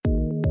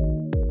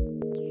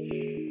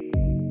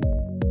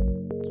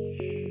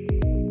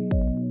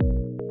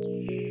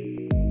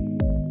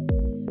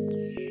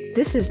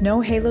This is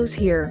No Halos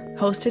Here,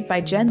 hosted by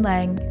Jen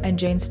Lang and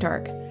Jane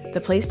Stark, the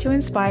place to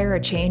inspire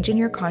a change in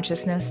your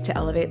consciousness to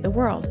elevate the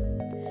world.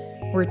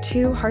 We're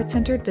two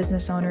heart-centered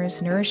business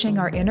owners nourishing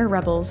our inner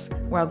rebels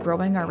while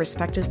growing our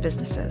respective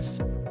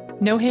businesses.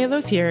 No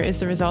Halos Here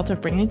is the result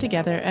of bringing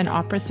together an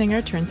opera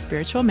singer turned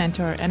spiritual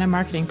mentor and a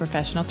marketing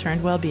professional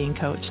turned well-being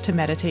coach to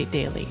meditate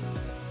daily.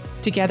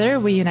 Together,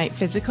 we unite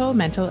physical,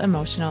 mental,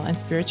 emotional, and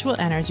spiritual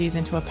energies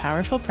into a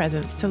powerful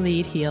presence to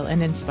lead, heal,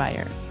 and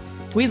inspire.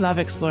 We love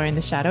exploring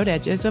the shadowed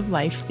edges of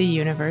life, the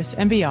universe,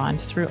 and beyond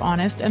through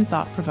honest and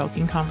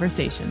thought-provoking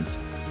conversations.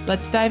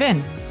 Let's dive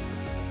in.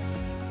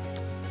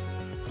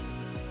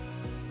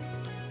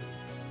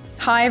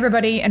 Hi,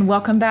 everybody, and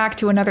welcome back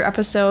to another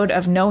episode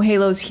of No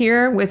Halos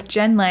Here with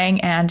Jen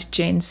Lang and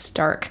Jane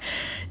Stark.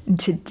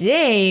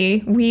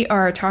 Today, we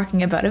are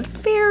talking about a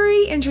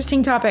very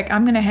interesting topic.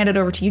 I'm going to hand it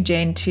over to you,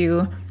 Jane,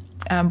 to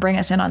bring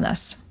us in on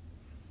this.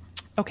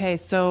 Okay,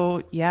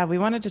 so we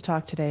wanted to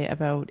talk today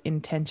about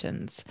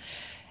intentions,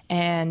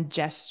 and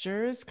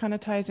gestures kind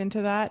of ties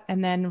into that,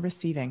 and then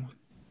receiving.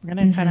 We're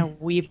going to kind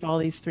of weave all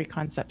these three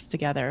concepts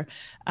together.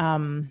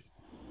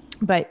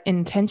 But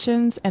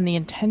intentions and the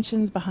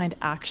intentions behind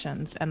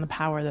actions and the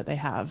power that they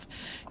have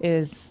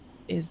is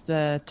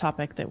the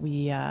topic that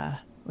we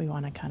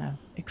want to kind of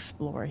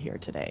explore here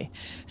today.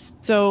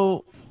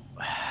 So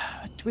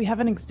do we have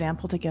an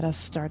example to get us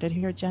started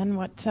here, Jen?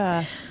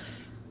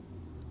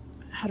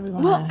 How do we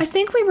want to... Well, I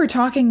think we were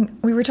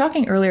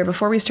talking earlier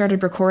before we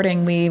started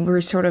recording. We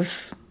were sort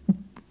of,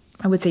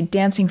 I would say,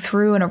 dancing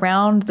through and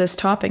around this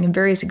topic and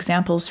various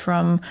examples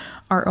from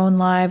our own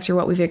lives or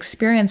what we've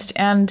experienced.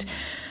 And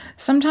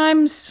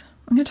sometimes,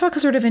 I'm going to talk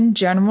sort of in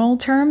general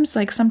terms,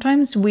 like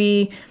sometimes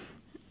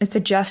it's a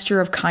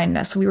gesture of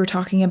kindness. We were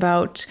talking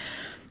about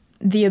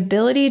the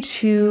ability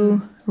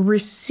to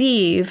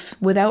receive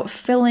without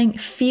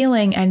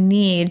feeling a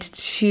need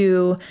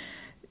to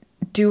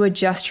do a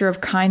gesture of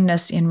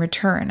kindness in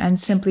return and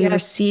simply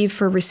receive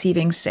for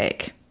receiving's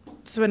sake.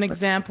 So an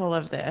example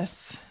of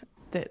this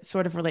that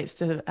sort of relates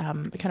to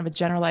kind of a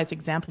generalized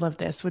example of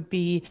this would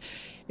be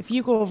if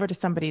you go over to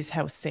somebody's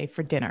house, say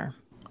for dinner,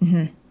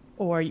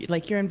 or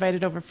like you're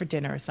invited over for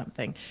dinner or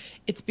something,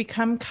 it's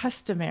become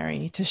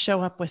customary to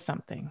show up with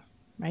something,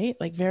 right?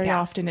 Like very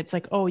often it's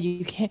like, oh,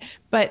 you can't,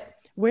 but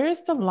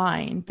where's the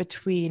line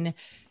between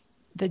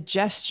the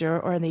gesture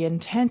or the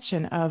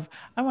intention of,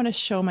 I want to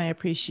show my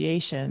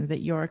appreciation that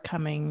you're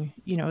coming,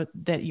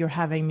 that you're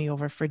having me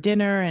over for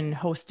dinner and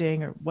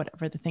hosting or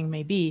whatever the thing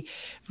may be,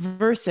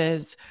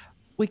 versus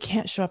we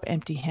can't show up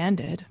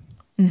empty-handed.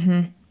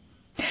 And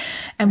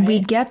we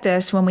get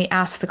this when we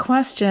ask the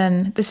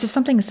question. This is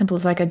something as simple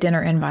as like a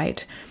dinner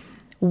invite,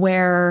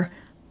 where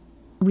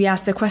we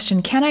ask the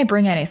question, can I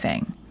bring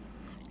anything?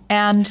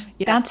 And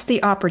that's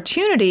the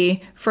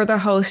opportunity for the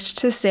host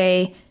to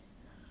say,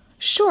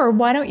 sure,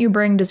 why don't you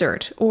bring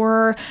dessert?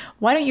 Or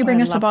why don't you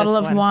bring us a bottle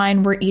of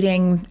wine? We're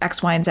eating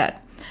X, Y, and Z.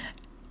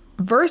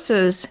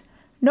 Versus,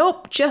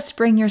 nope, just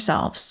bring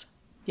yourselves.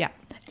 Yeah.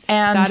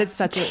 And that is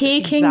such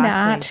taking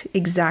that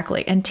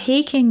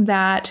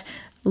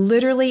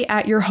literally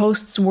at your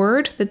host's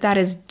word, that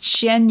is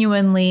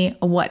genuinely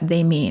what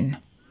they mean.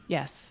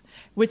 Yes.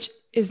 Which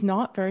is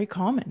not very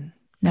common.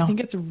 No. I think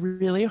it's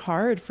really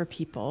hard for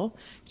people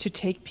to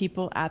take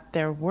people at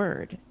their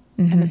word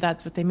and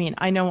that's what they mean.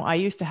 I know I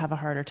used to have a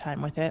harder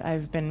time with it.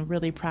 I've been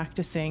really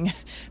practicing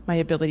my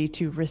ability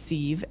to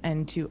receive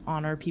and to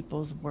honor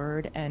people's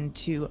word and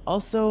to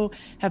also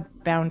have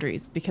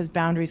boundaries, because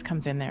boundaries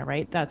comes in there,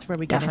 right? That's where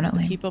we get into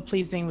the people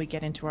pleasing. We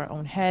get into our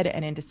own head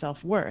and into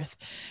self-worth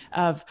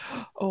of,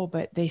 oh,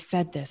 but they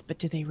said this, but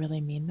do they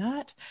really mean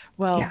that?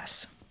 Well,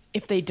 yes.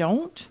 If they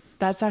don't,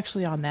 that's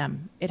actually on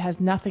them. It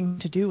has nothing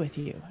to do with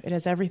you. It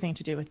has everything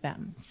to do with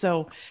them.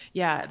 So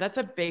yeah, that's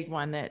a big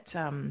one that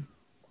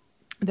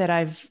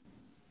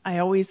I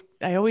always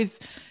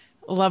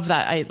love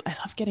that. I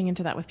love getting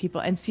into that with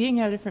people and seeing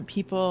how different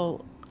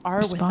people are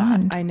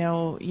respond with that. I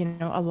know,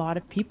 a lot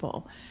of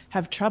people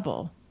have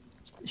trouble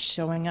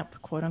showing up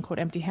quote unquote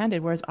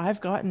empty-handed, whereas I've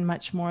gotten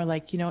much more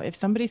like, if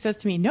somebody says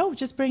to me, no,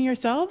 just bring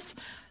yourselves,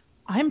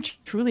 I'm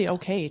truly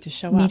okay to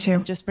show up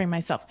and just bring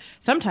myself.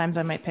 Sometimes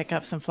I might pick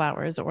up some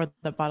flowers or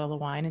the bottle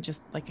of wine and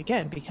just like,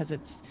 again, because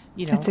it's,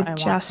 it's a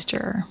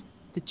gesture.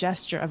 The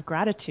gesture of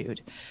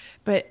gratitude.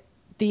 But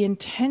the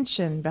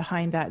intention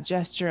behind that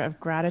gesture of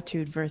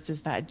gratitude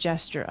versus that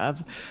gesture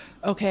of,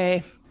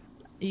 okay,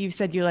 you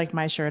said you like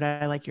my shirt,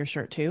 I like your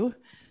shirt too.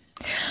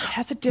 It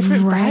has a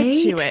different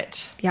vibe to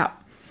it. Yeah.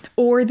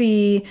 Or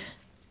the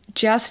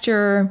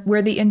gesture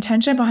where the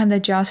intention behind the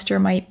gesture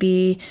might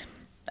be,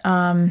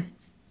 I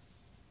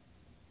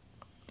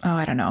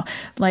don't know,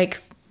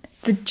 like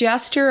the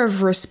gesture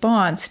of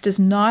response does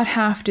not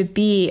have to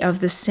be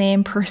of the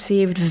same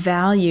perceived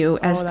value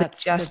as the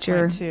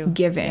gesture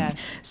giving. Yes.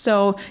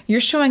 So you're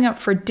showing up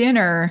for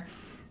dinner.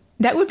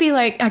 That would be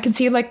like, I can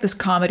see like this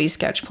comedy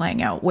sketch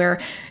playing out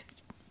where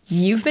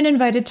you've been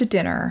invited to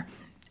dinner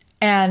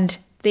and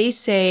they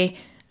say,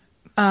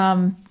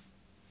 don't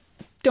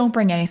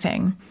bring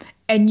anything.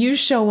 And you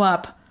show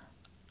up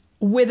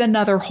with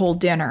another whole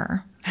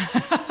dinner.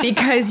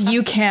 because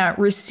you can't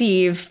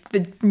receive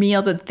the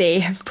meal that they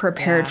have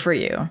prepared for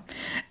you.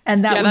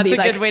 And that would be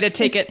that's a good way to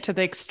take it to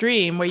the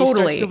extreme where you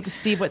start to be able to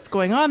see what's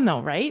going on though,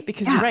 right?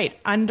 Because you're right.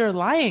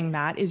 Underlying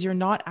that is you're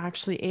not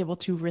actually able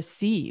to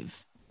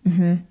receive.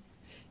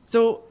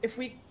 So if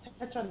we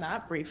touch on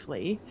that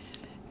briefly.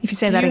 If you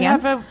say that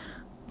again.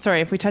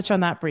 If we touch on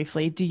that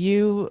briefly,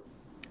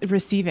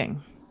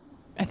 receiving.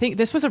 I think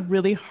this was a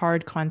really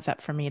hard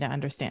concept for me to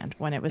understand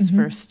when it was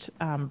first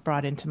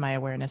brought into my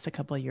awareness a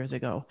couple of years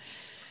ago.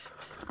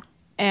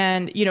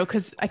 And,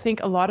 because I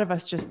think a lot of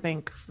us just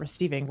think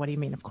receiving, what do you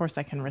mean? Of course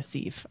I can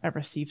receive. I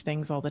receive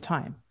things all the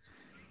time.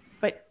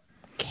 But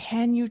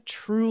can you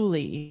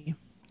truly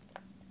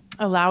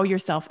allow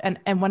yourself? And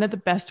one of the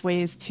best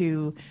ways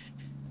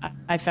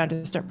I found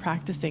to start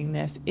practicing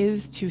this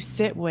is to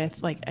sit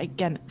with, like,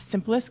 again,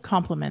 simplest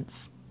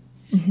compliments.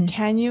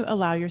 Can you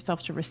allow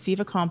yourself to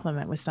receive a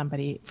compliment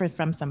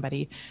from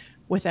somebody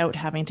without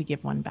having to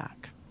give one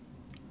back?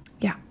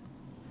 Yeah.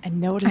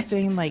 And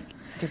noticing,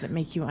 does it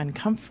make you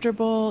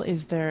uncomfortable?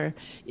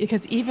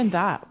 Because even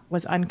that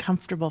was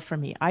uncomfortable for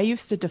me. I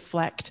used to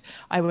deflect.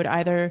 I would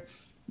either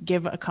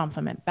give a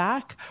compliment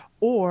back,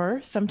 or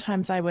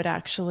sometimes I would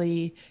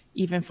actually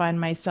even find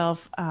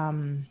myself,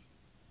 not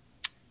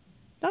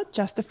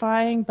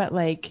justifying, but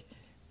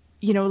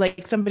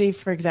somebody,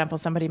 for example,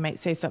 somebody might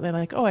say something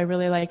like, oh, I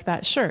really like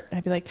that shirt.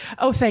 I'd be like,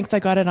 oh, thanks. I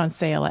got it on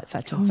sale at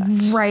such and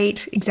such.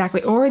 Right.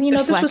 Exactly. Or,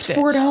 this was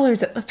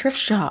 $4 at the thrift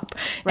shop.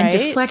 Right? And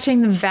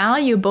deflecting the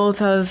value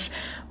both of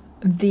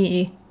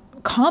the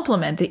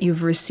compliment that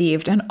you've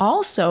received and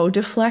also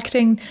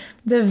deflecting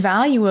the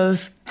value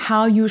of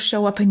how you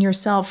show up in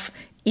yourself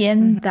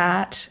in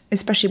that,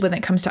 especially when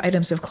it comes to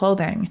items of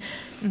clothing,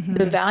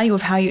 the value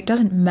of it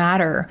doesn't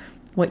matter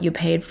what you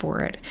paid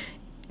for it.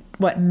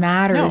 What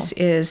matters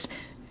is,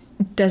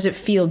 does it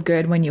feel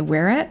good when you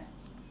wear it?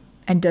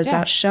 And does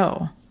that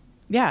show?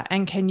 Yeah.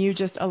 And can you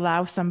just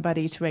allow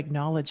somebody to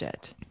acknowledge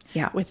it?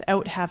 Yeah.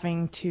 Without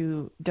having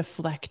to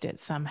deflect it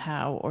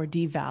somehow or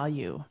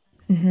devalue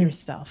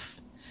yourself.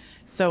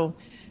 So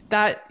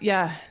that,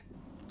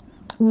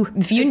 Ooh,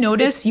 if you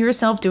notice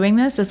yourself doing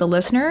this as a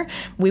listener,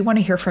 we want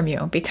to hear from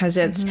you, because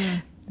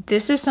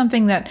this is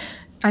something that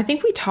I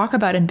think we talk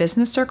about in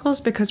business circles,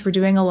 because we're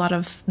doing a lot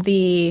of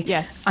the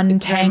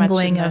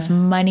untangling of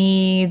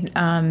money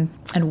and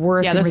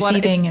worth and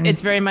receiving.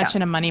 It's very much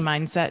in a money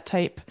mindset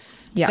type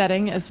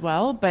setting as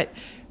well. But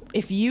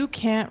if you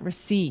can't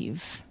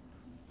receive,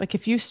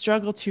 if you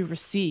struggle to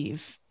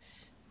receive,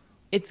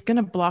 it's going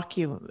to block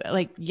you.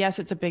 Yes,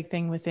 it's a big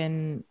thing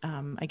within,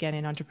 again,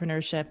 in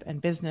entrepreneurship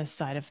and business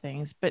side of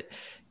things, but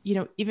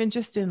even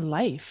just in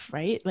life,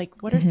 right?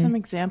 What are some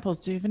examples?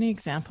 Do you have any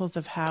examples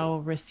of how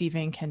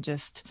receiving can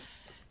just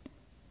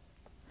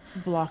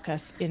block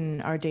us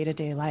in our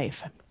day-to-day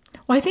life?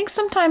 Well, I think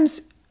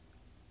sometimes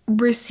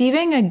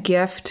receiving a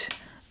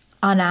gift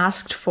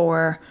unasked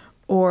for,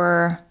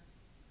 or,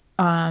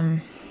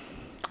 I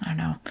don't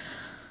know,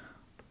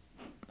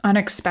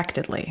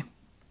 unexpectedly.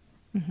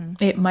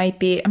 It might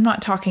be, I'm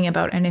not talking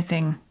about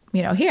anything,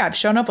 here, I've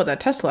shown up with a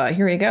Tesla.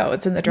 Here you go.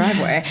 It's in the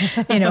driveway,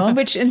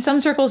 which in some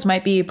circles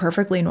might be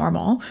perfectly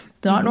normal.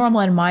 Not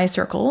normal in my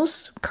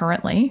circles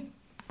currently,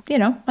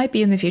 might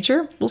be in the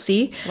future. We'll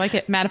see. Like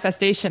it.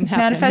 Manifestation.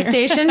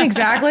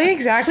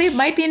 Exactly.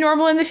 Might be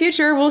normal in the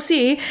future. We'll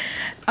see.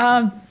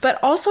 But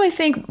also I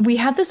think we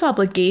have this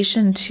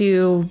obligation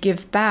to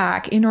give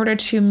back in order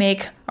to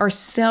make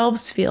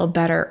ourselves feel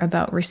better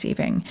about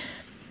receiving.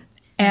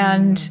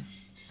 And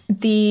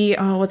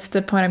what's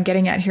the point I'm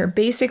getting at here?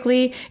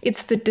 Basically,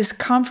 it's the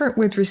discomfort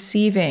with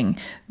receiving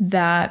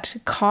that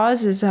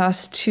causes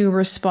us to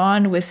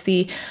respond with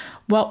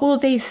what will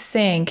they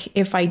think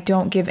if I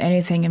don't give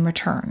anything in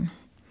return?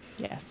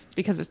 Yes,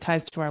 because it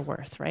ties to our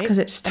worth, right? Because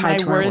it's tied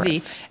to our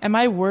worth. Am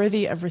I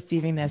worthy of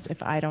receiving this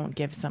if I don't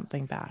give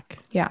something back?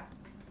 Yeah.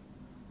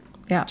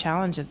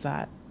 Challenges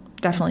that.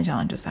 Definitely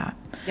challenges that.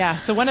 Yeah.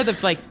 So one of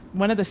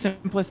the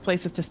simplest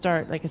places to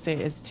start, like I say,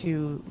 is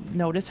to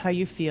notice how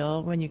you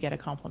feel when you get a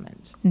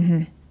compliment.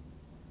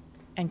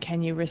 And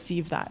can you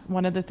receive that?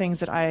 One of the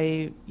things that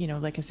I,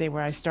 like I say,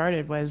 where I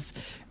started was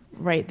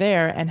right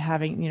there, and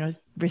having,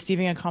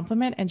 receiving a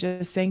compliment and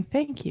just saying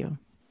thank you.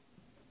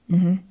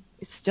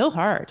 It's still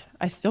hard.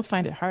 I still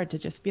find it hard to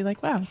just be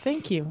like, wow,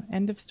 thank you.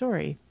 End of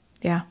story.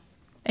 Yeah.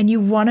 And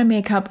you want to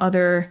make up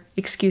other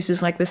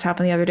excuses. Like this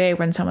happened the other day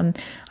when someone,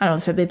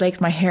 said they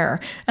liked my hair,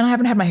 and I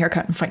haven't had my hair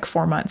cut in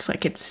 4 months.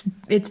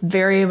 It's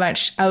very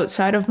much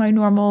outside of my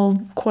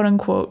normal quote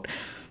unquote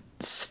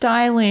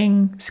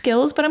styling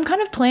skills, but I'm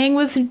kind of playing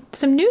with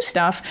some new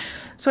stuff.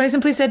 So I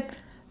simply said,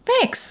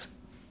 thanks.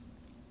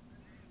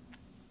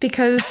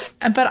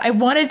 But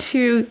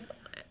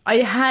I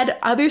had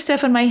other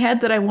stuff in my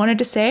head that I wanted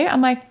to say.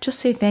 I'm like, just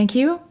say thank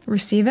you,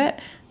 receive it,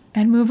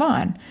 and move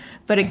on.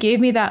 But it gave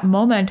me that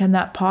moment and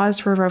that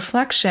pause for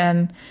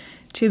reflection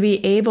to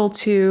be able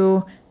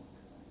to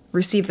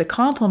receive the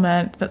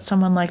compliment that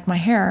someone liked my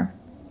hair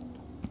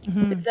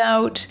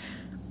without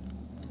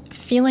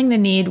feeling the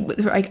need.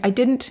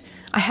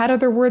 I had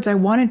other words I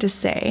wanted to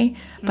say,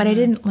 but I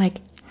didn't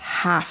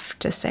have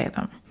to say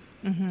them.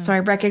 So I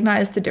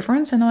recognize the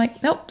difference and I'm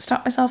like, nope,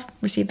 stop myself,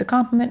 receive the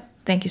compliment.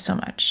 Thank you so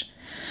much.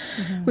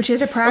 Which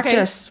is a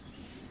practice. Okay.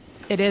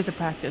 It is a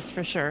practice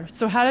for sure.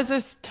 So how does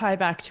this tie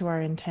back to our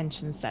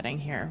intention setting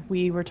here?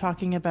 We were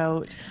talking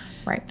about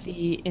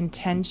the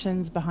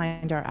intentions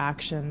behind our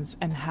actions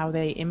and how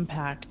they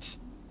impact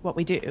what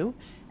we do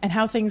and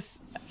how things,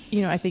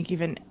 I think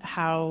even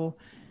how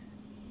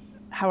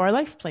our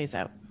life plays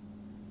out.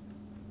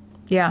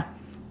 Yeah,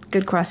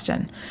 good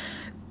question.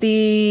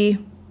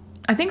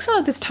 I think some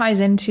of this ties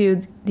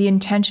into the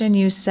intention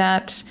you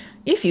set,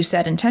 if you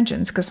set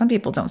intentions, because some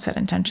people don't set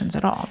intentions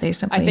at all. They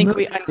simply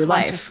move through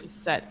life.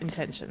 Set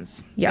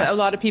intentions. Yes. But a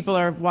lot of people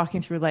are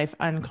walking through life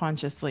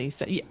unconsciously.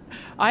 So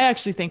I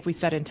actually think we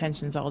set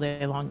intentions all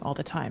day long, all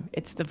the time.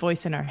 It's the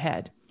voice in our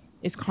head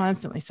is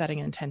constantly setting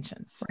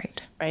intentions.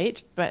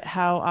 Right? But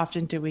how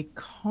often do we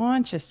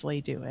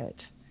consciously do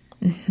it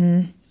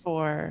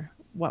for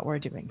what we're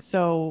doing?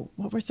 So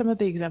what were some of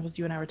the examples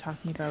you and I were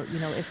talking about?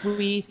 If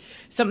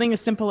something as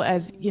simple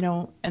as,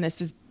 and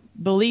this is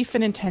belief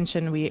and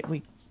intention,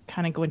 we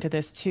kind of go into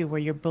this too,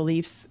 where your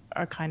beliefs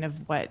are kind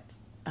of what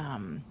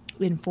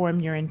inform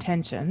your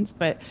intentions,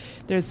 but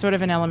there's sort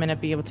of an element of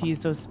being able to use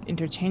those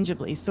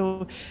interchangeably.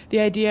 So the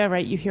idea,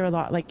 right, you hear a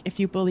lot, like if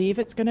you believe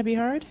it's going to be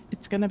hard,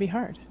 it's going to be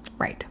hard.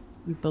 Right.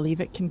 You believe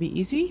it can be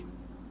easy,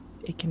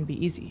 it can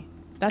be easy.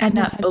 And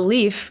that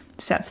belief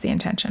sets the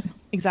intention.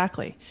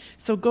 Exactly.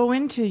 So go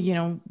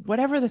into,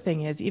 whatever the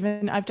thing is,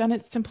 even I've done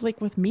it simply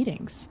with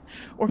meetings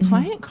or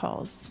client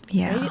calls,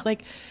 right?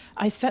 Like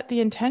I set the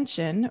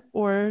intention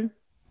or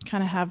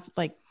kind of have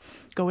like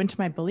go into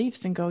my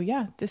beliefs and go,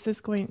 yeah, this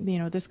is going,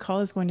 this call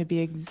is going to be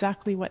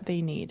exactly what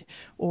they need,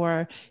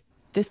 or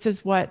this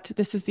is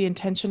the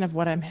intention of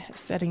what I'm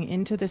setting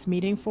into this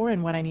meeting for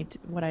and what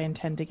I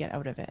intend to get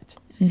out of it.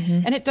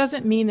 And it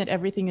doesn't mean that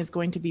everything is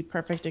going to be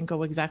perfect and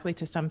go exactly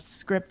to some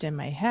script in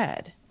my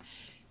head.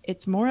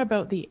 It's more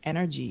about the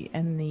energy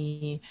and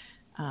the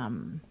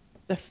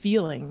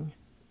feeling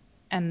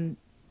and,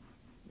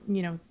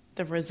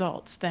 the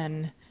results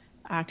than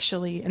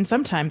actually. And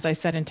sometimes I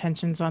set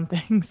intentions on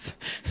things.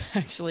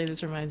 Actually,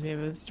 this reminds me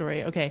of a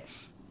story. Okay.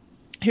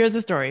 Here's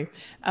a story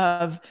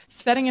of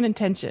setting an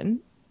intention,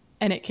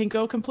 and it can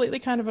go completely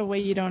kind of a way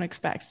you don't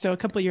expect. So a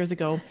couple of years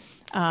ago,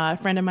 a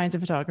friend of mine's a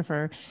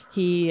photographer.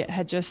 He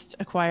had just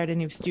acquired a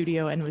new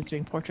studio and was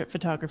doing portrait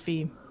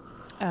photography.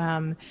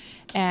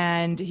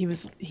 And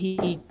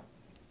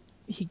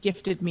he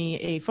gifted me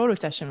a photo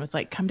session, was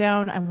like, come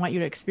down, I want you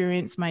to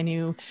experience my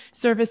new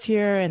service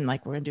here. And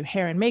like, we're gonna do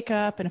hair and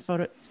makeup and a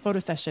photo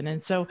session.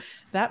 And so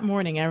that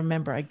morning, I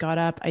remember I got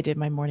up, I did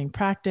my morning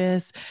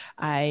practice.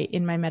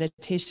 In my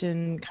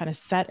meditation, kind of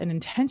set an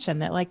intention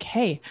that like,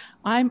 hey,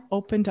 I'm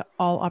open to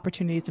all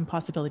opportunities and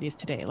possibilities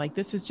today. Like,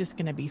 this is just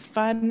gonna be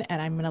fun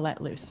and I'm gonna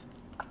let loose.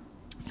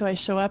 So I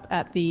show up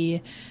at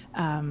the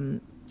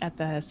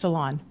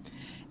salon,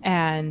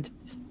 and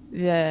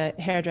the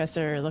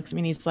hairdresser looks at me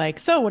and he's like,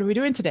 so what are we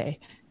doing today?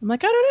 I'm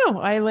like, I don't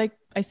know.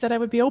 I said I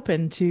would be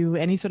open to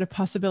any sort of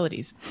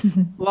possibilities.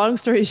 Long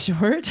story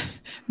short,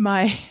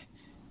 my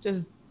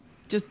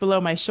just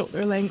below my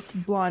shoulder length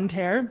blonde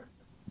hair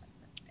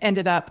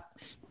ended up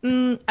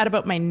at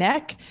about my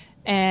neck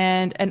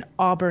and an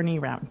auburny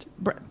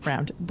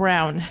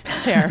brown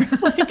hair.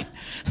 Like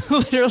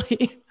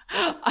literally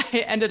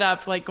I ended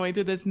up like going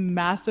through this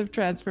massive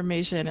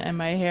transformation and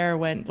my hair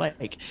went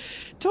like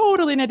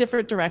totally in a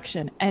different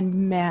direction.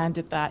 And man,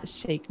 did that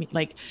shake me.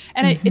 Like,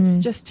 and it's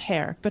just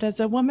hair, but as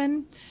a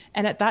woman,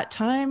 and at that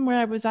time where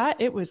I was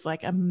at, it was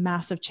like a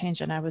massive change.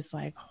 And I was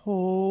like,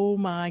 oh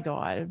my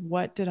God,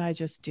 what did I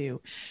just do?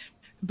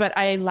 But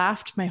I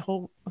laughed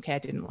I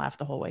didn't laugh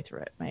the whole way through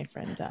it. My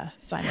friend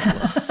Simon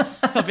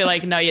he'll be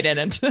like, no, you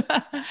didn't.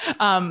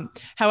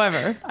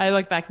 However, I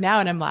look back now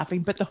and I'm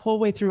laughing, but the whole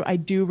way through, I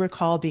do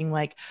recall being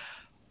like,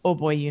 oh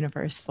boy,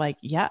 universe. Like,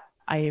 yeah,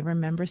 I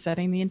remember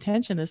setting the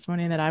intention this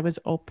morning that I was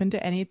open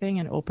to anything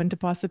and open to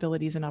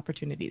possibilities and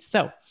opportunities.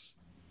 So,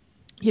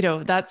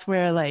 that's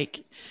where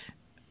like,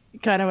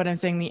 kind of what I'm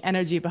saying, the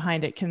energy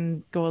behind it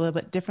can go a little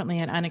bit differently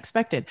and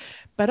unexpected,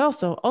 but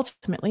also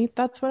ultimately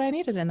that's what I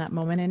needed in that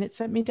moment. And it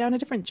sent me down a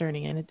different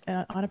journey and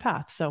on a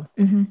path. So,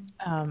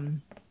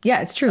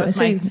 yeah, it's true. That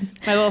was my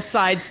little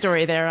side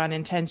story there on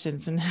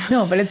intentions.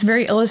 No, but it's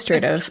very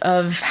illustrative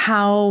of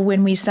how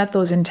when we set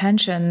those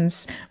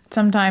intentions,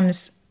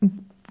 sometimes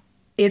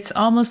it's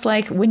almost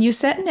like when you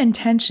set an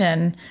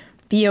intention,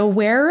 be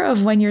aware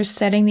of when you're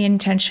setting the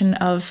intention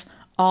of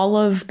all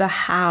of the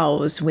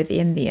hows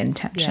within the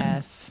intention.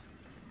 Yes.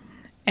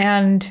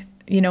 And,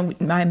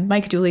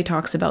 Mike Dooley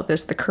talks about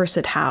this, the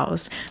cursed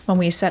hows, when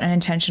we set an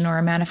intention or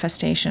a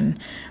manifestation.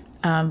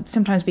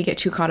 Sometimes we get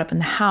too caught up in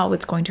the how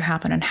it's going to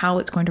happen and how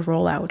it's going to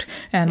roll out.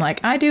 And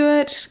like, I do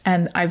it.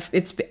 And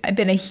it's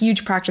been a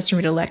huge practice for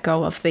me to let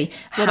go of the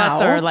how.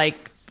 Well,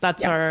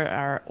 that's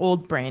our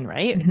old brain,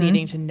 right?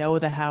 Needing to know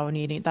the how,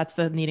 that's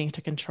the needing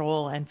to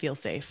control and feel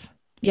safe.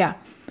 Yeah.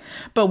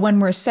 But when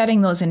we're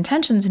setting those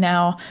intentions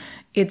now,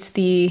 it's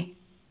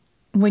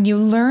when you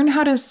learn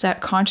how to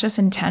set conscious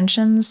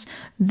intentions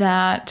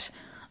that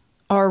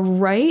are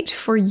right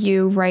for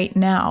you right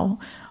now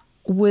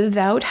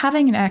without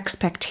having an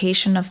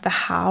expectation of the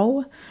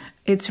how,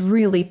 it's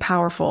really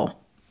powerful.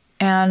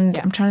 And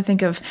I'm trying to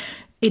think of,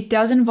 it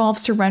does involve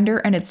surrender,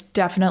 and it's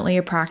definitely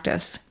a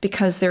practice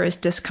because there is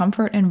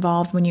discomfort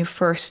involved when you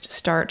first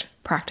start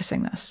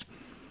practicing this.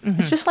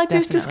 It's just like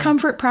there's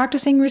discomfort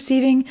practicing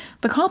receiving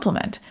the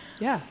compliment.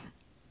 Yeah.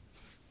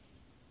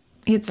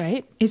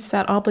 It's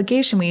that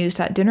obligation. We used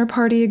that dinner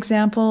party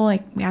example.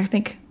 Like, I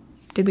think,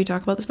 did we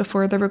talk about this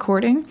before the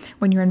recording?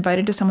 When you're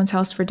invited to someone's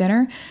house for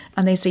dinner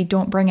and they say,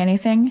 don't bring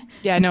anything.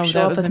 Yeah, I know.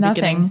 Show up with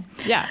nothing.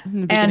 Yeah,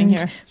 in the beginning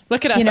here.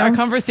 Look at us. Our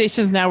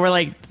conversations now, we're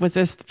like, was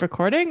this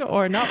recording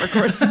or not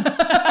recording?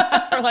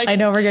 Like, I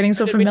know, we're getting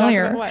so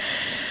familiar.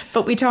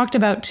 But we talked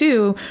about,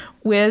 too,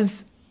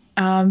 with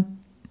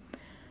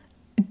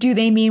do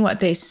they mean what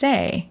they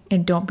say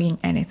and don't mean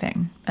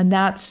anything? And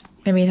that's,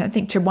 I mean, I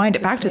think to wind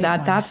it back to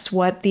that, that's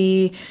what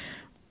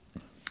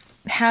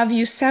have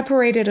you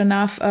separated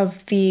enough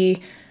of the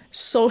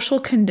social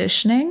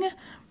conditioning?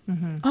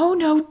 Oh,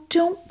 no,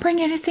 don't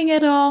bring anything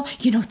at all.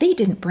 You know, they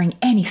didn't bring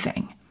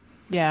anything.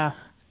 Yeah.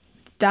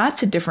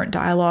 That's a different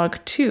dialogue,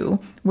 too,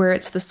 where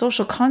it's the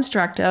social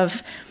construct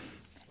of,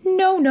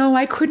 no,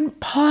 I couldn't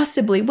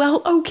possibly.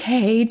 Well,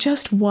 okay,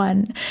 just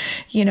one.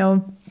 You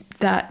know,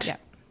 that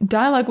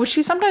dialogue, which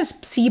we sometimes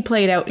see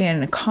played out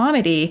in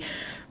comedy,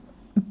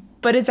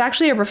 but it's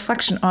actually a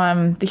reflection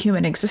on the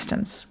human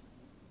existence.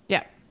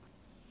 Yeah.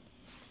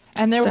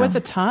 And there was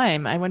a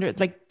time, I wonder,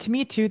 like, to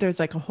me too, there's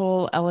like a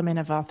whole element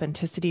of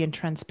authenticity and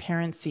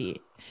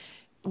transparency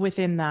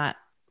within that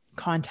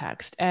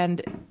context.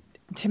 And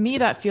to me,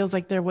 that feels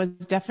like there was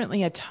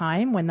definitely a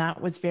time when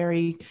that was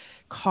very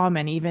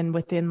common, even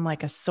within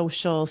like a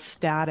social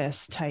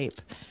status type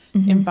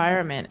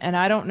environment. And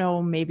I don't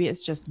know, maybe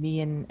it's just me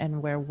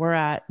and where we're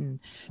at.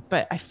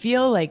 But I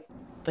feel like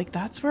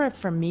that's where,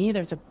 for me,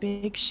 there's a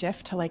big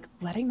shift to like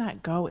letting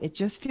that go. It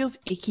just feels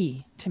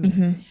icky to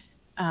me.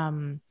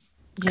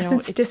 Because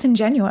it's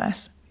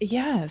disingenuous.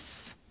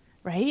 Yes.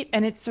 Right.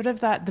 And it's sort of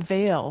the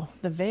veil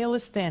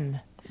is thin.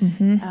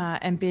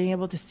 And being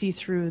able to see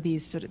through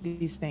these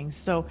things.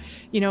 So,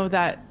 you know,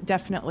 that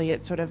definitely,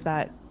 it's sort of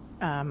that,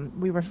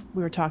 we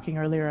were talking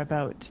earlier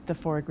about the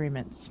 4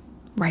 agreements.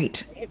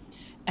 Right.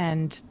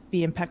 And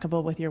be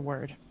impeccable with your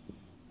word.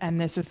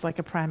 And this is like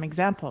a prime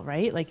example,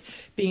 right? Like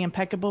being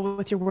impeccable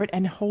with your word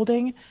and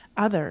holding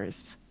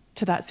others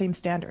to that same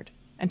standard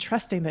and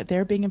trusting that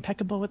they're being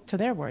impeccable to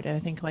their word. And I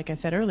think, like I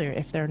said earlier,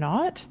 if they're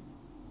not,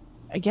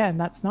 again,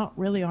 that's not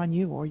really on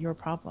you or your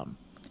problem.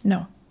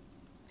 No,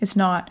 it's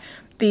not.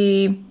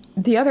 The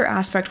other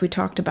aspect we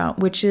talked about,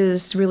 which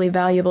is really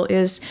valuable,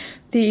 is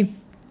the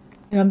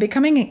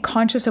becoming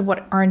conscious of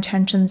what our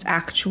intentions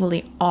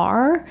actually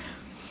are,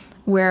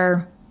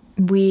 where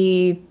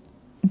if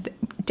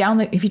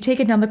you take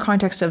it down the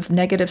context of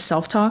negative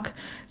self-talk.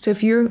 So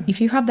if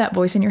you have that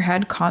voice in your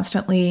head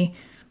constantly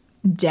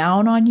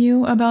down on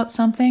you about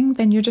something,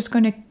 then you're just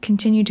going to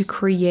continue to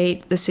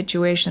create the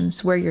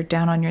situations where you're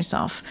down on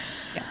yourself.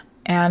 Yeah.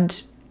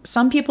 And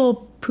some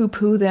people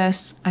poo-poo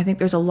this. I think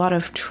there's a lot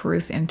of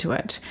truth into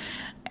it.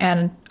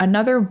 And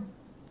another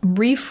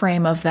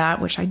reframe of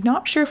that, which I'm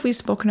not sure if we've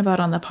spoken about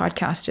on the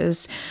podcast,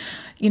 is,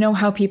 you know,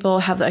 how people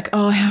have like,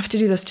 oh, I have to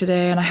do this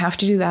today and I have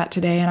to do that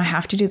today and I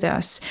have to do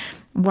this.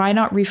 Why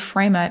not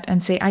reframe it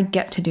and say, I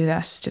get to do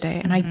this today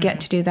and I get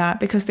to do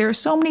that? Because there are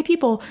so many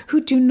people who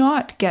do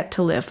not get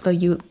to live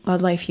the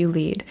life you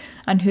lead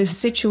and whose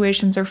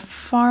situations are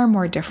far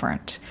more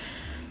different.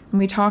 And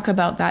we talk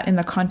about that in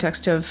the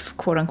context of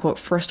quote unquote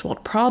first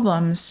world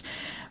problems,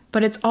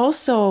 but it's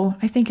also,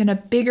 I think, in a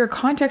bigger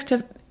context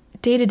of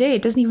day to day.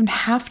 It doesn't even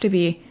have to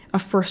be a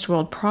first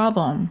world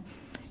problem.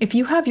 If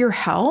you have your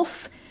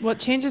health, well, it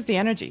changes the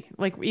energy.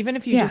 Like, even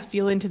if you just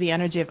feel into the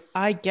energy of,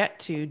 I get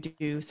to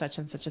do such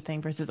and such a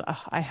thing versus,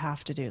 oh, I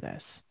have to do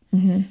this.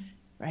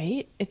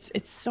 Right?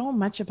 It's so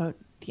much about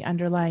the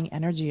underlying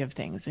energy of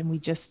things. And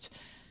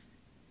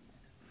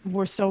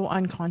we're so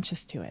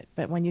unconscious to it.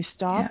 But when you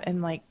stop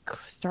and like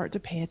start to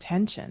pay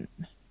attention,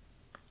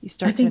 you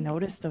start to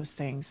notice those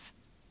things.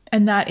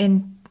 And that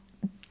in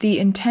the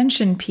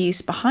intention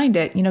piece behind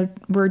it, you know,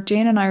 where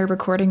Jane and I are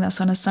recording this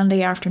on a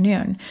Sunday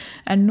afternoon,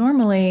 and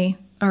normally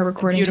our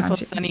recording beautiful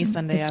sunny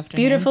Sunday afternoon.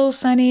 Beautiful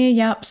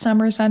sunny,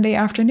 summer Sunday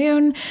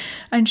afternoon.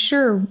 And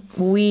sure,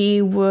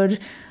 we would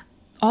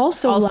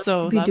also love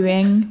to be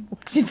doing,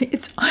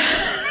 it's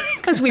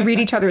because we read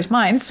each other's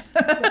minds.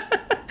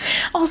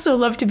 Also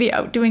love to be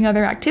out doing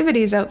other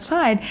activities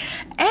outside.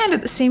 And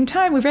at the same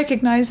time, we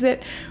recognize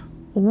that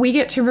we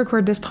get to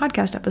record this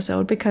podcast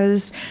episode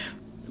because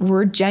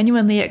we're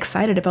genuinely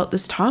excited about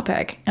this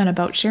topic and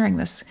about sharing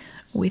this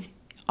with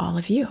all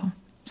of you.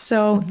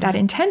 So that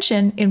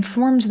intention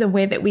informs the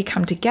way that we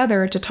come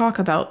together to talk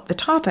about the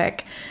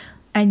topic.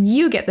 And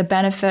you get the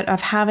benefit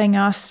of having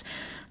us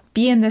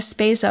be in this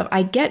space of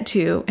I get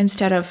to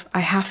instead of I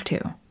have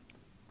to,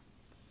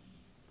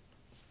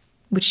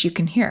 which you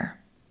can hear.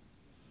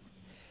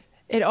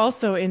 It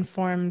also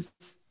informs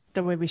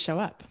the way we show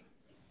up.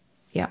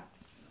 Yeah.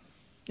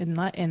 In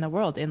the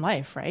world, in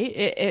life,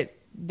 right?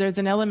 There's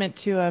an element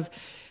too of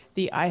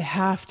the I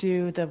have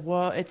to,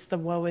 it's the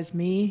woe is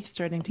me,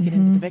 starting to get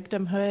into the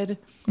victimhood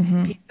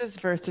pieces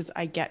versus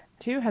I get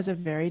to has a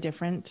very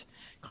different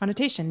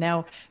connotation.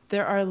 Now,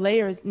 there are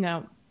layers.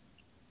 Now,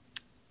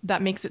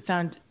 that makes it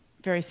sound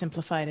very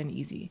simplified and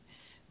easy.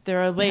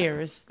 There are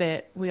layers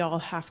that we all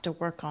have to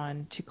work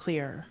on to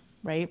clear,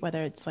 right?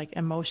 Whether it's like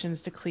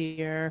emotions to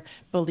clear,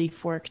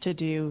 belief work to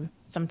do,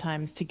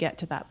 sometimes to get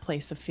to that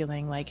place of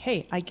feeling like,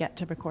 hey, I get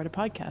to record a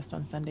podcast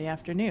on Sunday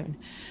afternoon.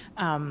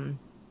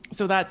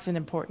 So that's an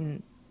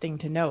important thing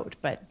to note,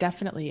 but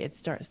definitely it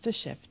starts to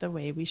shift the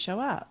way we show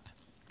up.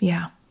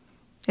 Yeah.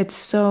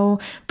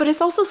 But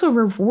it's also so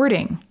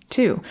rewarding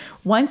too.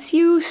 Once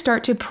you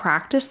start to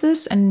practice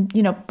this, and,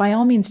 by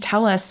all means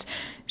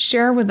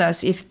share with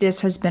us if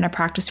this has been a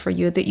practice for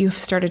you that you've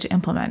started to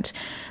implement,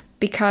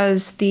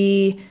 because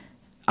the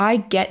I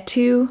get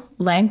to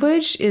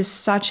language is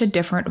such a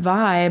different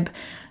vibe.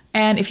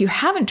 And if you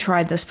haven't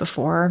tried this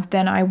before,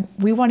 then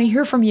we want to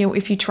hear from you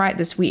if you try it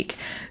this week.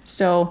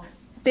 So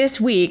this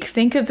week,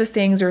 think of the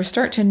things or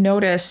start to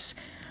notice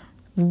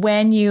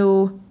when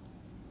you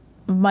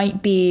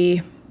might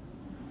be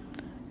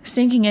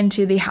sinking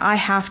into the I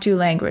have to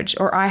language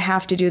or I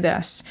have to do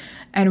this,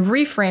 and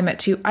reframe it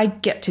to I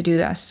get to do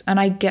this and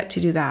I get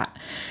to do that.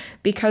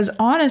 Because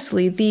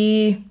honestly,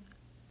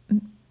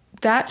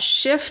 that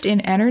shift in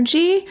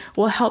energy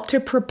will help to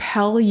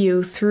propel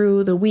you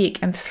through the week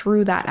and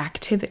through that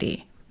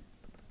activity.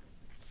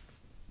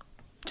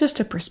 Just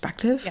a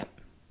perspective. Yeah.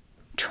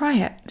 Try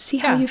it. See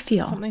how you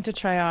feel. Something to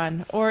try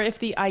on. Or if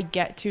the I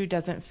get to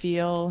doesn't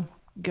feel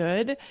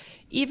good,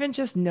 even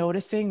just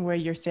noticing where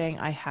you're saying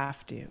I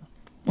have to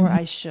or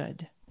I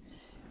should.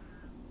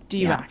 Do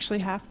you actually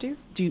have to?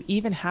 Do you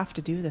even have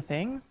to do the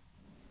thing?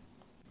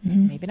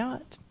 Maybe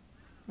not.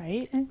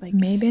 Right? Like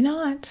maybe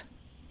not.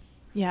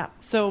 Yeah.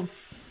 So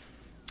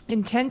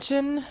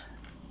intention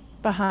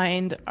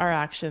behind our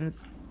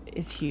actions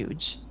is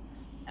huge.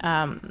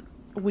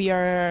 We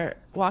are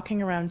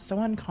walking around so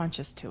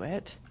unconscious to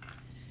it.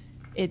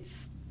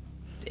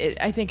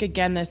 I think,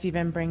 again, this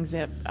even brings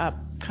it up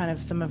kind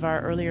of some of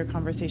our earlier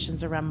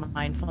conversations around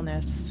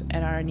mindfulness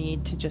and our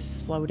need to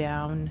just slow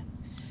down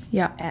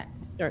and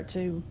start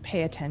to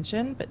pay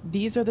attention. But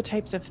these are the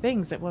types of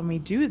things that when we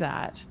do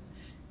that,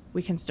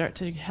 we can start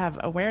to have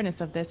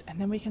awareness of this, and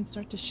then we can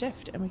start to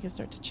shift and we can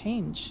start to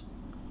change.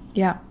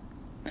 Yeah.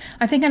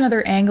 I think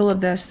another angle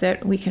of this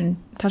that we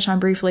can touch on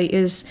briefly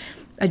is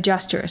a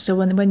gesture. So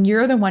when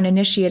you're the one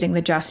initiating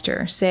the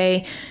gesture,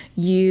 say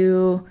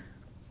you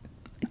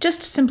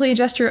just simply a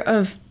gesture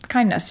of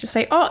kindness to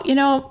say,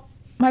 oh,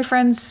 my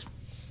friend's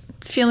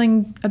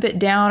feeling a bit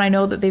down. I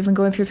know that they've been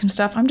going through some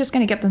stuff. I'm just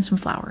going to get them some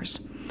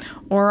flowers,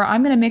 or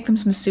I'm going to make them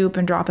some soup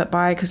and drop it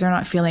by because they're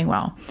not feeling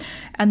well.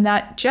 And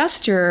that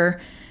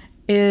gesture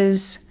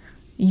is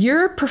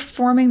you're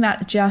performing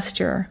that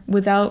gesture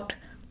without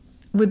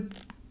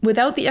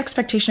the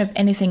expectation of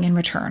anything in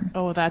return.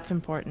 Oh, that's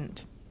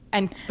important.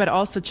 But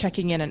also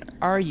checking in, and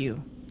are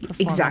you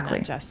performing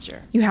that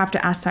gesture? You have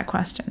to ask that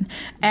question.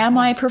 Am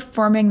I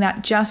performing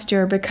that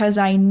gesture because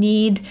I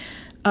need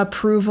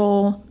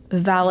approval,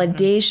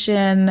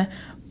 validation,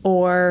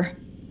 or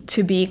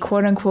to be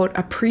quote unquote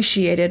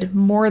appreciated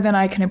more than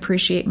I can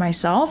appreciate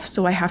myself,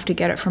 so I have to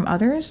get it from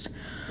others?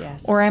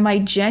 Yes. Or am I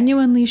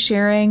genuinely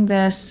sharing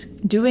this,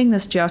 doing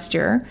this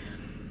gesture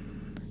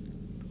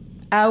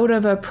out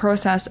of a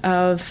process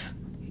of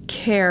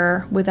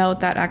care without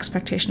that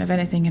expectation of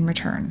anything in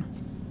return?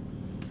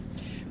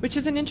 Which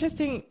is an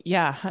interesting,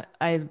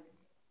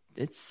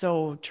 it's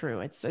so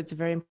true. It's a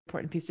very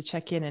important piece to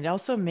check in. It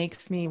also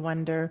makes me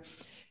wonder,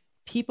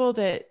 people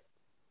that,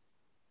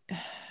 I'm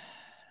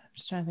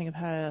just trying to think of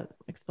how to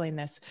explain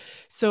this.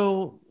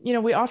 So,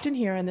 we often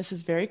hear, and this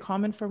is very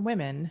common for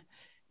women,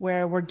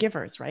 where we're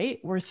givers, right?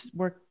 We're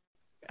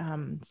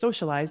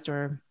socialized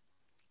or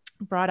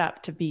brought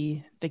up to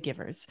be the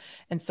givers.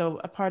 And so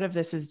a part of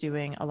this is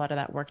doing a lot of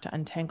that work to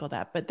untangle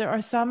that. But there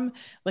are some,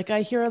 like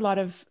I hear a lot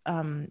of,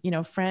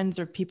 friends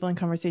or people in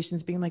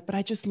conversations being like, but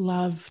I just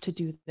love to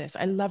do this.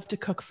 I love to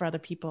cook for other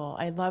people.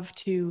 I love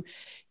to,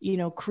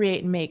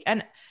 create and make.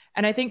 And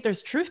I think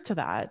there's truth to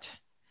that.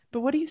 But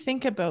what do you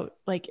think about,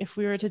 like, if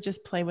we were to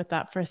just play with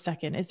that for a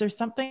second, is there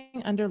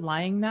something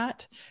underlying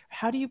that?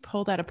 How do you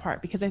pull that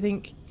apart? Because I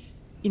think,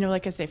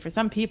 like I say, for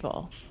some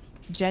people,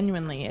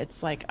 genuinely,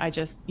 it's like, I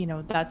just,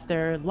 that's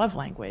their love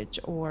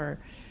language or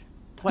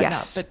whatnot.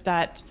 Yes. But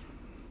that,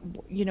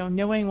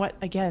 knowing what,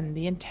 again,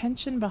 the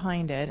intention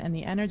behind it and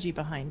the energy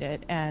behind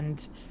it.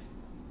 And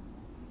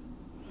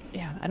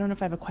I don't know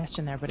if I have a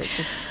question there, but it's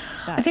just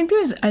that. I think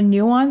there's a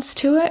nuance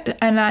to it.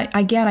 And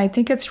I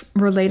think it's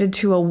related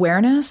to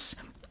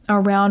awareness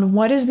around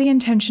what is the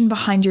intention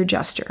behind your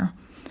gesture.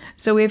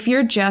 So if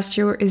your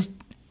gesture is,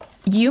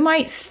 you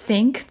might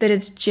think that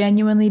it's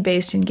genuinely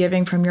based in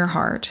giving from your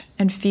heart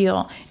and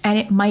feel, and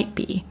it might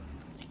be.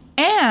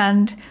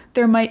 And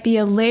there might be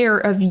a layer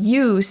of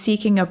you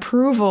seeking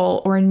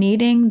approval or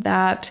needing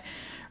that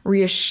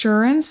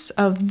reassurance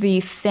of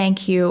the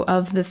thank you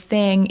of the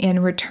thing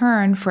in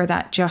return for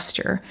that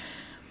gesture.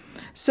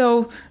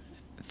 So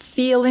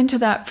feel into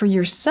that for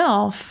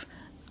yourself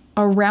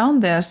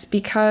around this,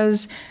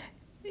 because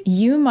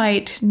you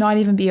might not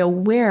even be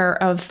aware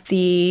of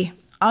the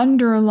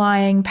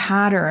underlying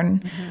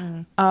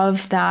pattern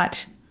of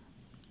that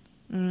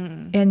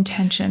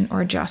intention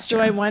or gesture.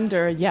 So I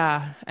wonder,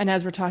 and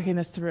as we're talking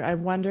this through, I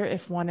wonder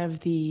if one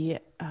of the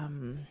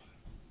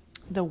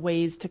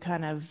ways to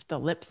kind of the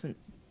litmus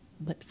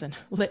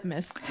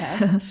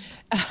test,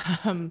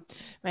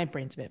 my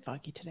brain's a bit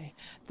foggy today.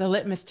 The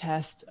litmus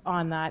test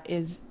on that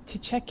is to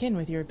check in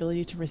with your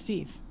ability to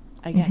receive.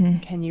 Again,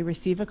 can you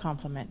receive a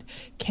compliment?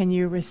 Can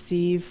you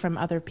receive from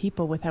other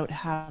people without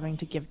having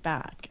to give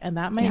back? And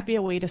that might be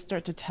a way to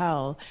start to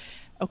tell,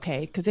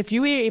 okay, because if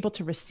you were able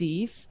to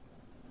receive,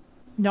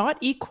 not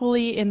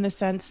equally in the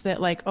sense that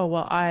like, oh,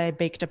 well, I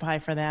baked a pie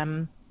for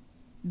them,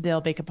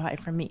 they'll bake a pie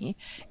for me.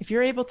 If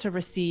you're able to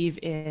receive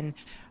in,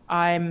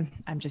 I'm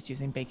just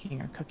using baking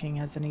or cooking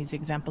as an easy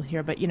example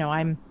here, but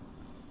I'm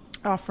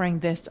offering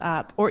this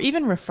up, or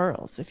even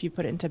referrals, if you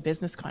put it into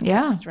business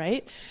context,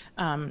 right?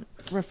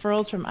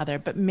 Referrals from other,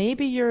 but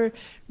maybe you're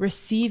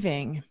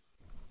receiving,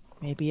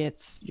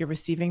 you're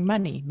receiving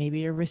money,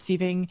 maybe you're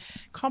receiving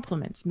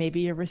compliments,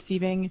 maybe you're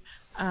receiving,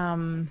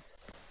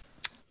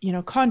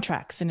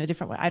 contracts in a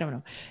different way. I don't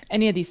know,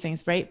 any of these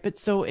things, right? But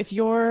so if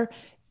you're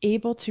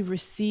able to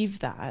receive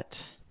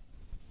that,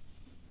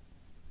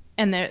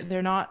 and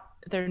they're not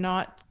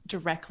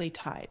directly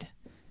tied,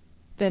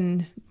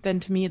 then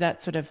to me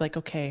that's sort of like,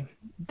 okay,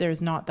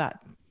 there's not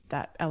that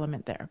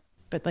element there.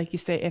 But like you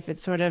say, if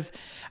it's sort of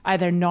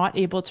either not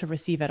able to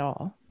receive at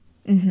all,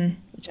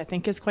 which I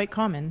think is quite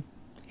common,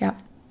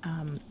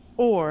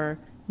 or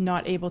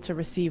not able to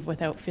receive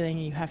without feeling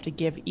you have to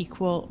give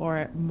equal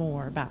or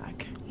more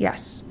back.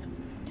 Yes,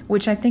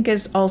 which I think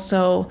is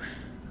also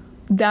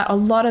that a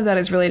lot of that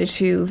is related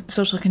to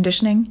social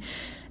conditioning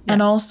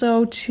and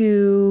also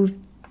to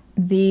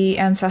the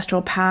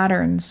ancestral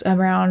patterns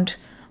around,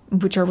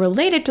 which are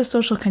related to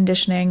social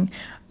conditioning,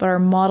 but are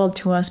modeled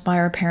to us by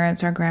our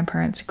parents, our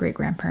grandparents,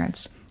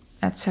 great-grandparents,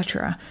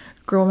 etc.,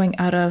 growing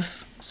out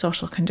of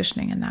social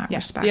conditioning in that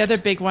respect. The other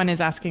big one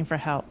is asking for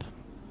help.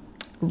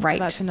 Right.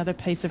 So that's another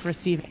place of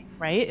receiving,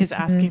 right? Is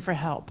asking for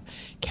help.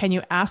 Can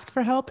you ask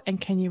for help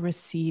and can you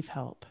receive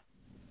help?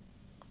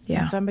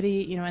 Yeah. And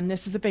somebody, and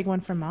this is a big one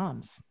for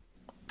moms.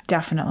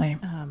 Definitely.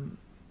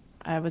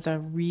 I was a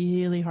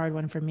really hard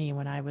one for me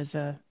when I was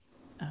a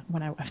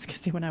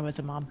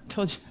mom. I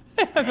told you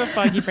I have a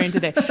foggy brain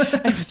today.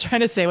 I was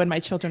trying to say when my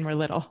children were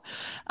little.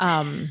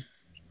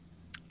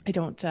 I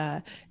don't,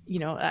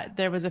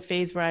 there was a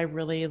phase where I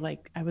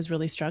was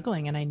really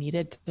struggling and I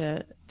needed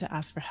to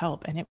ask for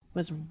help, and it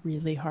was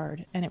really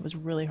hard, and it was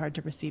really hard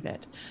to receive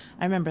it.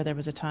 I remember there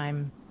was a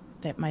time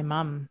that my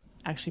mom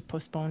actually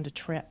postponed a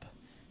trip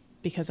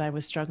because I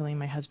was struggling.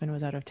 My husband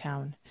was out of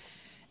town,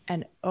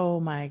 and oh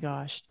my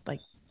gosh, like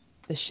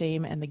the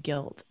shame and the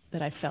guilt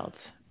that I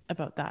felt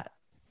about that.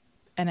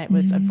 And it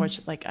was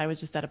unfortunate. Like I was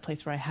just at a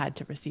place where I had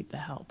to receive the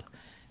help,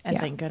 and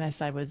thank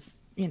goodness I was,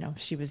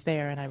 she was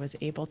there and I was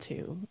able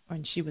to,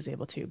 and she was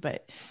able to,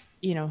 but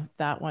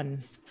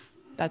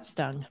that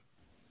stung.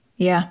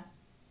 Yeah.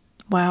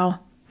 Wow.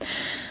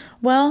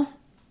 Well,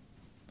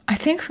 I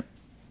think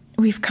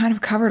we've kind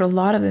of covered a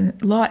lot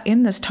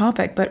in this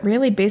topic, but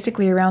really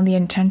basically around the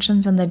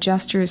intentions and the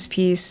gestures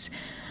piece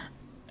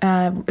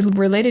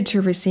related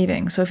to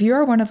receiving. So if you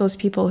are one of those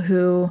people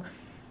who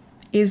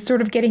is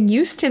sort of getting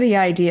used to the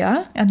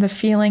idea and the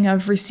feeling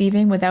of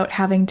receiving without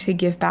having to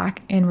give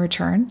back in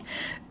return,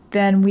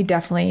 then we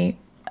definitely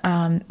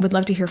would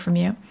love to hear from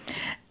you.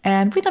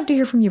 And we'd love to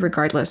hear from you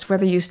regardless,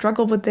 whether you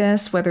struggled with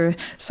this, whether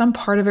some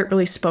part of it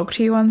really spoke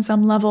to you on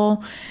some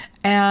level,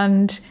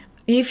 and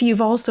if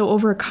you've also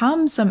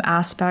overcome some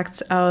aspects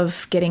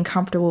of getting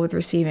comfortable with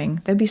receiving.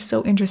 That'd be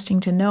so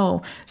interesting to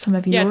know some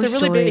of your stories. Yeah, it's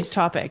a really big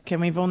topic,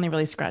 and we've only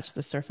really scratched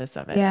the surface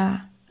of it.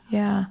 Yeah.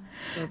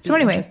 So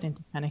anyway, interesting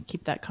to kind of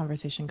keep that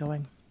conversation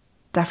going.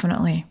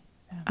 Definitely.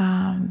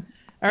 Yeah.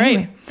 All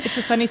right. It's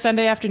a sunny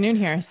Sunday afternoon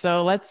here,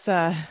 so let's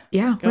we're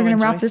going to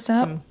wrap this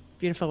up. Some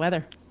beautiful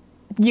weather.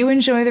 You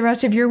enjoy the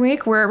rest of your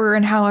week wherever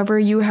and however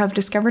you have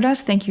discovered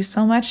us. Thank you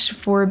so much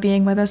for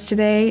being with us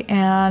today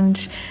and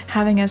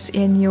having us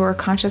in your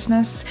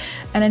consciousness.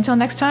 And until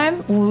next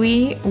time,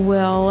 we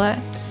will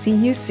see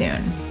you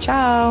soon.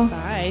 Ciao.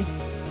 Bye.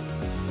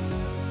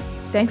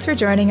 Thanks for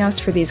joining us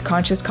for these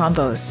conscious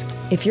combos.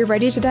 If you're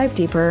ready to dive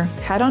deeper,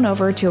 head on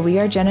over to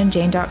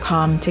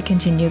wearejenandjane.com to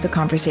continue the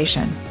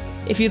conversation.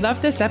 If you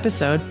love this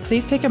episode,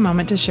 please take a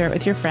moment to share it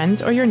with your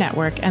friends or your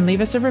network and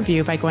leave us a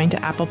review by going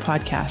to Apple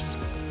Podcasts.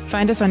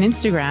 Find us on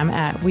Instagram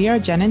at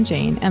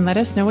wearejenandjane and let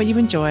us know what you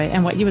enjoy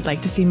and what you would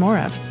like to see more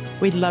of.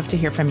 We'd love to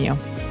hear from you.